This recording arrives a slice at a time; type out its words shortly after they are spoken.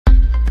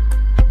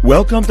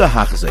Welcome to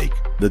Hachzik,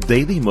 the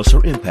Daily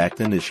Musar Impact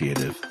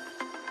Initiative.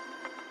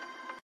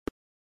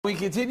 We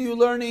continue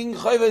learning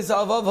Chayvei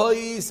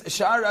Zavavhais,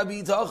 Sha'ar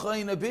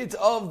Habitachon, a bit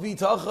of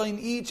Bitachon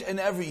each and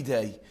every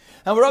day.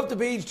 And we're up to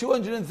page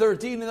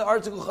 213 in the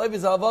article Chayvei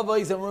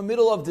Zavavhais, and we're in the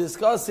middle of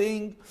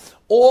discussing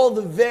all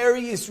the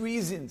various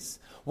reasons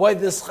why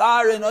the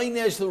Sha'ar and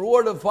Einesh, the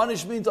reward of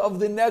punishment of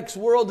the next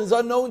world, is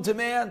unknown to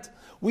man.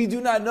 We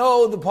do not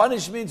know the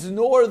punishments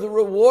nor the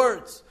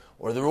rewards,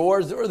 or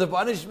the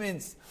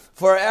punishments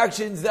for our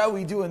actions that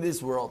we do in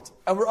this world.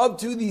 And we're up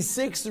to the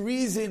sixth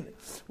reason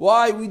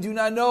why we do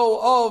not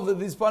know of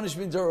this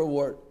punishment or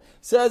reward.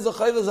 Says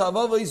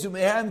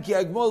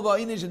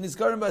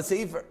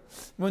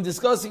when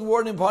discussing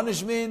reward and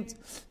punishment,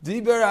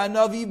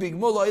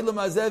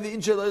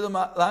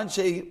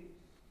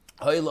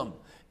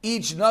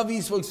 each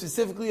Navi spoke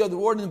specifically of the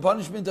reward and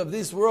punishment of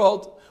this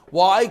world.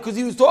 Why? Because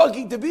he was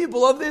talking to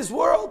people of this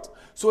world.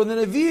 So when the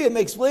Nevi'im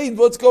explained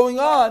what's going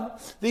on,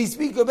 they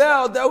speak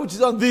about that which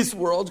is on this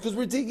world, because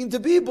we're taking to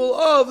people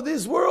of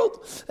this world,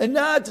 and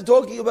not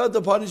talking about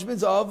the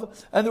punishments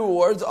of and the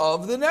rewards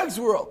of the next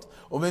world.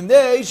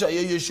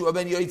 Yeshua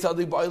ben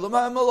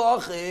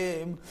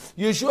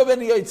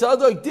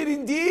Yoitzadik did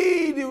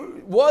indeed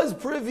was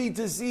privy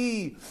to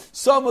see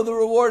some of the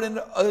reward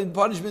and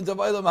punishment of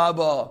Olam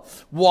Haba.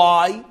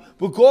 Why?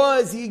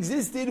 Because he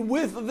existed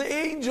with the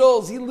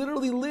angels. He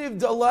literally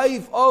lived a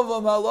life of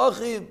a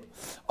malachim.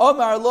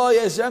 Amar Allah,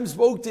 Hashem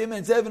spoke to him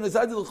and said, that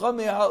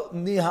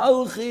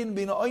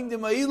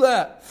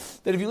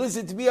if you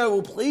listen to me, I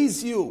will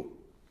place you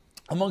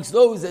amongst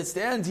those that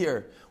stand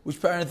here. Which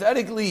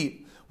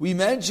parenthetically, we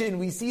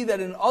see that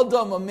an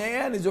Adam, a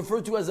man, is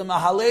referred to as a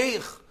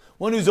mahalech,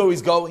 one who's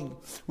always going.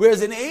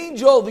 Whereas an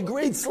angel, the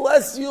great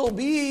celestial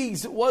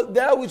beings,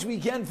 that which we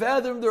can't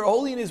fathom their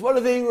holiness, what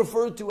are they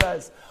referred to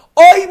as?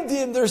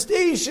 Oimdim, they're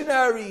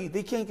stationary.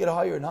 They can't get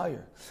higher and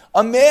higher.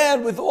 A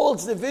man with all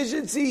its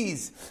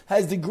deficiencies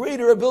has the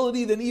greater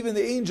ability than even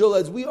the angel,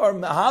 as we are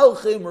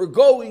mahalchim, we're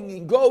going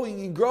and going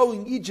and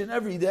growing each and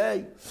every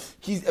day.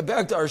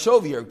 Back to our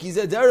shov here.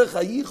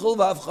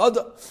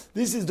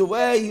 This is the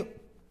way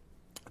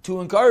to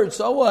encourage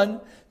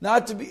someone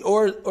not to be,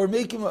 or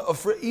make him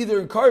afraid, either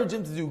encourage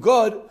him to do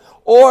good,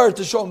 or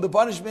to show him the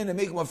punishment and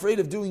make him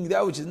afraid of doing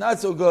that which is not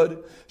so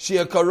good.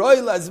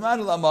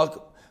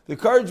 The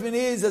encouragement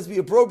is has to be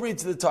appropriate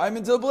to the time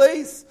and to the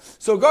place.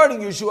 So regarding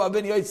Yeshua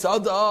ben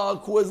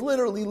Yoitzadik, who was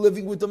literally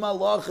living with the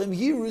Malachim,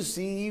 he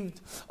received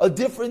a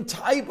different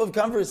type of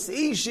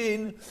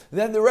conversation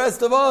than the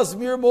rest of us,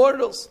 mere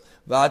mortals.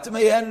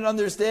 And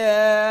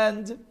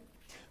understand.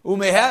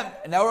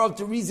 And now we're up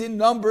to reason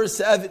number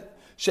 7.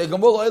 When it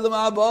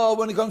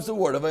comes to the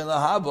word of Olam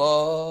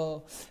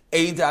Haba,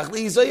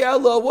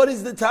 what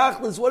is the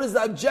tachlis? What is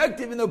the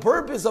objective and the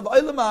purpose of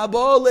Olam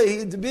Haba?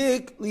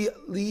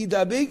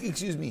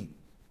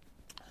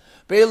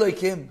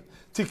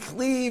 To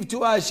cleave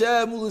to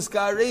Hashem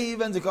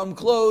and to come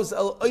close to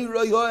the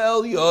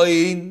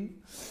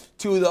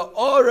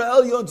Ora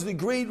Elyon, to the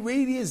great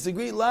radiance, the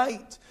great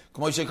light.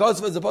 As the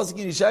pasuk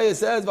in Yeshaya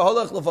says,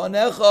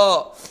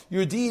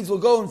 your deeds will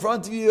go in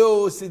front of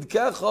you. And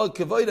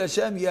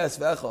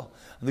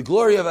the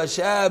glory of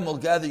Hashem will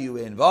gather you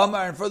in.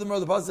 And furthermore,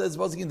 the pasuk says,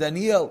 pasuk in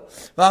Daniel,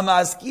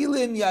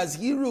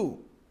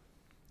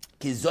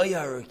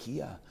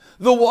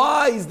 the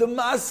wise, the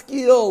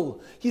maskil,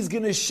 he's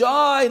going to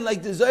shine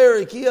like the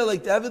Zohar Akiyah,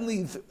 like the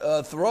heavenly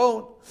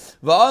throne.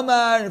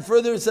 And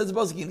further it says the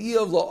pasuk in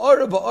Eov,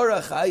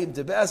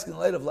 to bask in the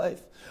light of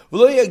life. So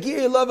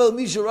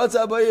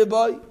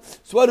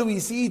what do we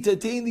see to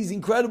attain these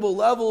incredible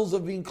levels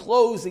of being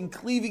close and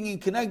cleaving and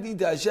connecting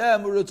to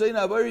Hashem and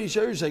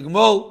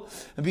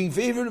being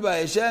favored by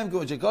Hashem?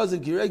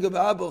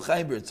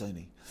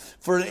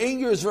 For an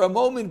anger is for a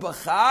moment, but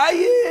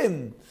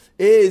chayim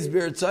is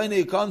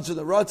it comes from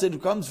the ratzon,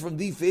 it comes from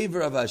the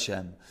favor of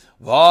Hashem.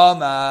 We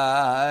find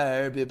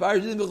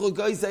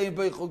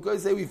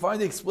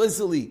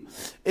explicitly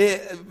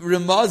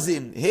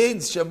remazim,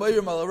 hints,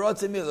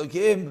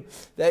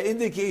 that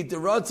indicate the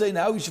ratzon and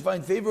how we should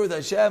find favor with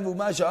Hashem. So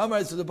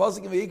the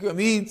pasuk in Vayikra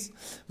means,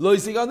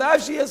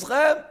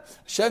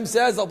 Hashem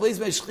says, I'll place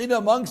my shechina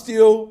amongst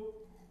you,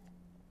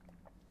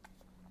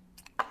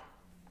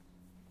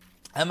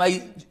 and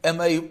my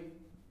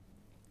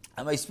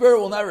spirit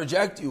will not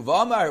reject you.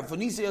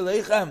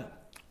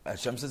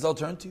 Hashem says, I'll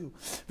turn to you.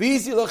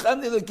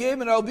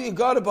 And I'll be a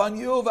God upon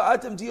you.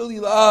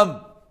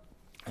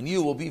 And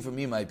you will be for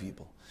me my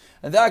people.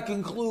 And that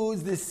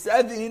concludes the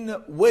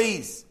 7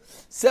 ways,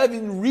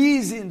 7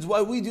 reasons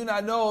why we do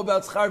not know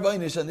about Schar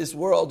Vaynish in this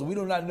world. We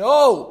do not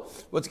know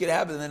what's going to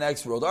happen in the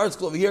next world. The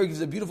article over here gives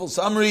a beautiful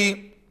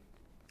summary.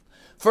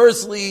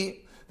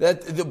 Firstly,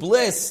 that the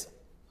bliss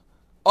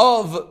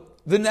of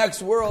the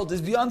next world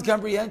is beyond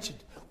comprehension.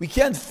 We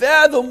can't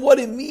fathom what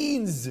it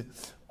means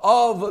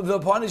of the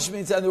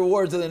punishments and the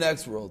rewards of the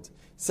next world.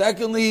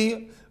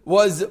 Secondly,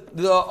 was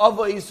the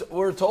Avos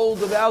were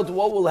told about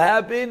what will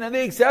happen, and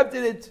they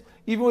accepted it,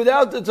 even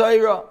without the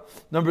Torah.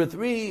 Number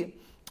 3,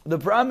 the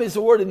promised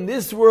reward in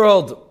this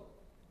world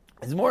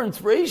is more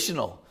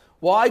inspirational.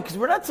 Why? Because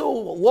we're not so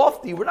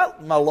lofty. We're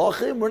not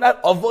malachim. We're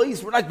not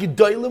avos. We're not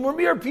gedolim. We're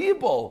mere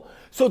people.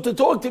 So to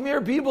talk to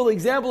mere people, the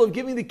example of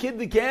giving the kid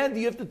the candy,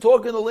 you have to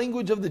talk in the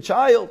language of the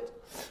child.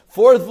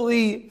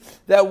 Fourthly,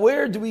 that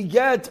where do we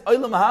get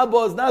Olam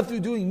Haba is not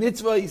through doing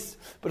mitzvahs,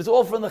 but it's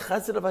all from the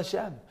chesed of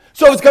Hashem.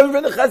 So if it's coming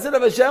from the chesed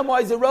of Hashem,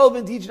 why is it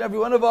relevant to each and every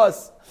one of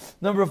us?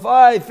 Number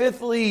 5,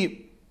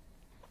 fifthly,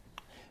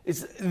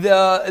 it's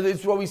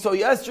what we saw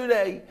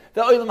yesterday.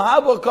 That Olam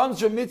Haba comes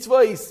from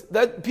mitzvahs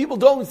that people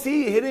don't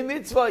see, hidden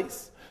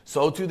mitzvahs.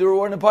 So too the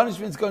reward and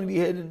punishment is going to be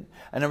hidden.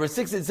 And number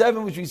 6 and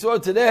 7, which we saw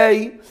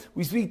today,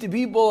 we speak to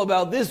people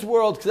about this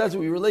world because that's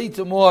what we relate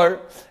to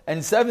more.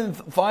 And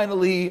 7th,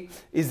 finally,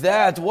 is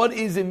that what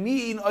is it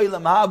mean?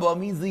 Olam Haba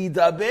means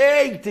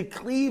lidabeg, to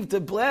cleave, to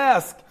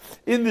blast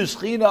in the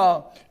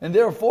Shechina. And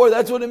therefore,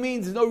 that's what it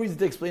means. There's no reason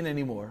to explain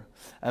anymore.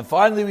 And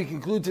finally, we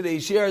conclude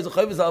today's share as a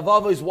Chovos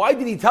HaLevavos. Why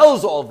did he tell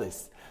us all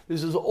this?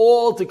 This is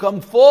all to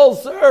come full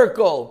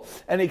circle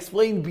and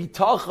explain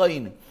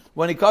bitachon.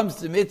 When it comes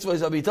to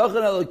mitzvahs,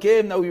 Habitachon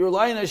Elokim, now we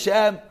rely on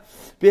Hashem.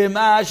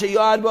 That which the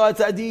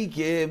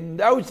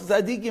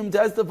tzaddikim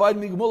testified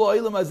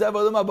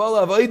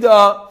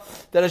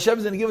that Hashem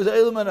is going to give us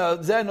Olam and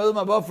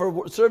Olam Haba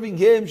for serving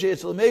Him.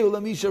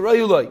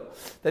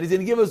 That He's going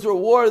to give us a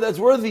reward that's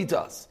worthy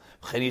to us.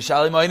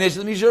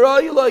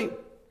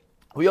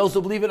 We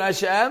also believe in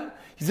Hashem.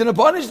 He's going to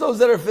punish those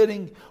that are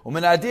fitting. And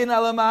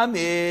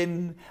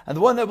the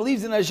one that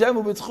believes in Hashem,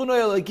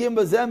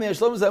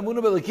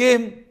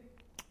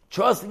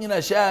 trusting in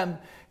Hashem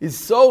is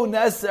so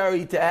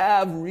necessary to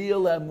have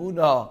real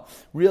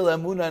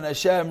emunah in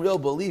Hashem, real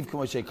belief.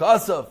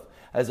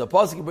 As the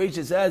Pasuk in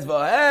Bereshit says,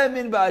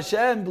 "V'amin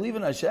b'Hashem," believe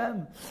in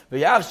Hashem.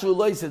 V'yachshu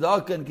loy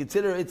tzedakah, and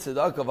consider it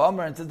tzedakah of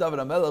Amar. And says David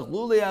HaMelech,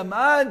 "Lulei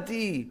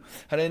amanti,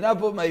 had I not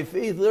put my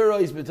faith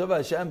lirois b'tov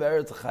Hashem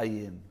be'eretz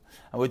chayim."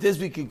 And with this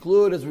we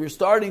conclude, as we're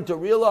starting to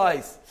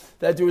realize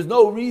that there is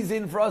no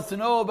reason for us to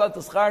know about the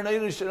Sha'ar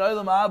Neirush and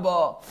Olam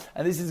Haba.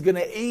 And this is going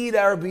to aid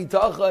our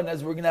bitachon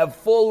as we're going to have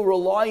full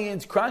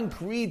reliance,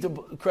 concrete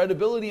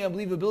credibility and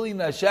believability in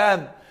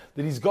Hashem,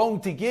 that He's going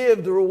to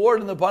give the reward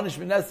and the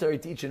punishment necessary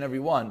to each and every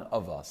one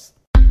of us.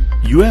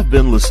 You have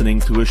been listening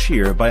to a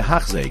shiur by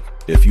Hachzeik.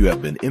 If you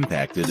have been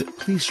impacted,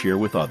 please share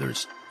with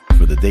others.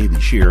 For the daily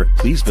shiur,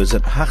 please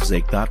visit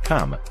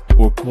Hachzeik.com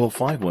or call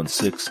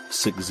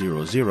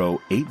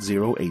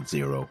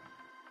 516-600-8080.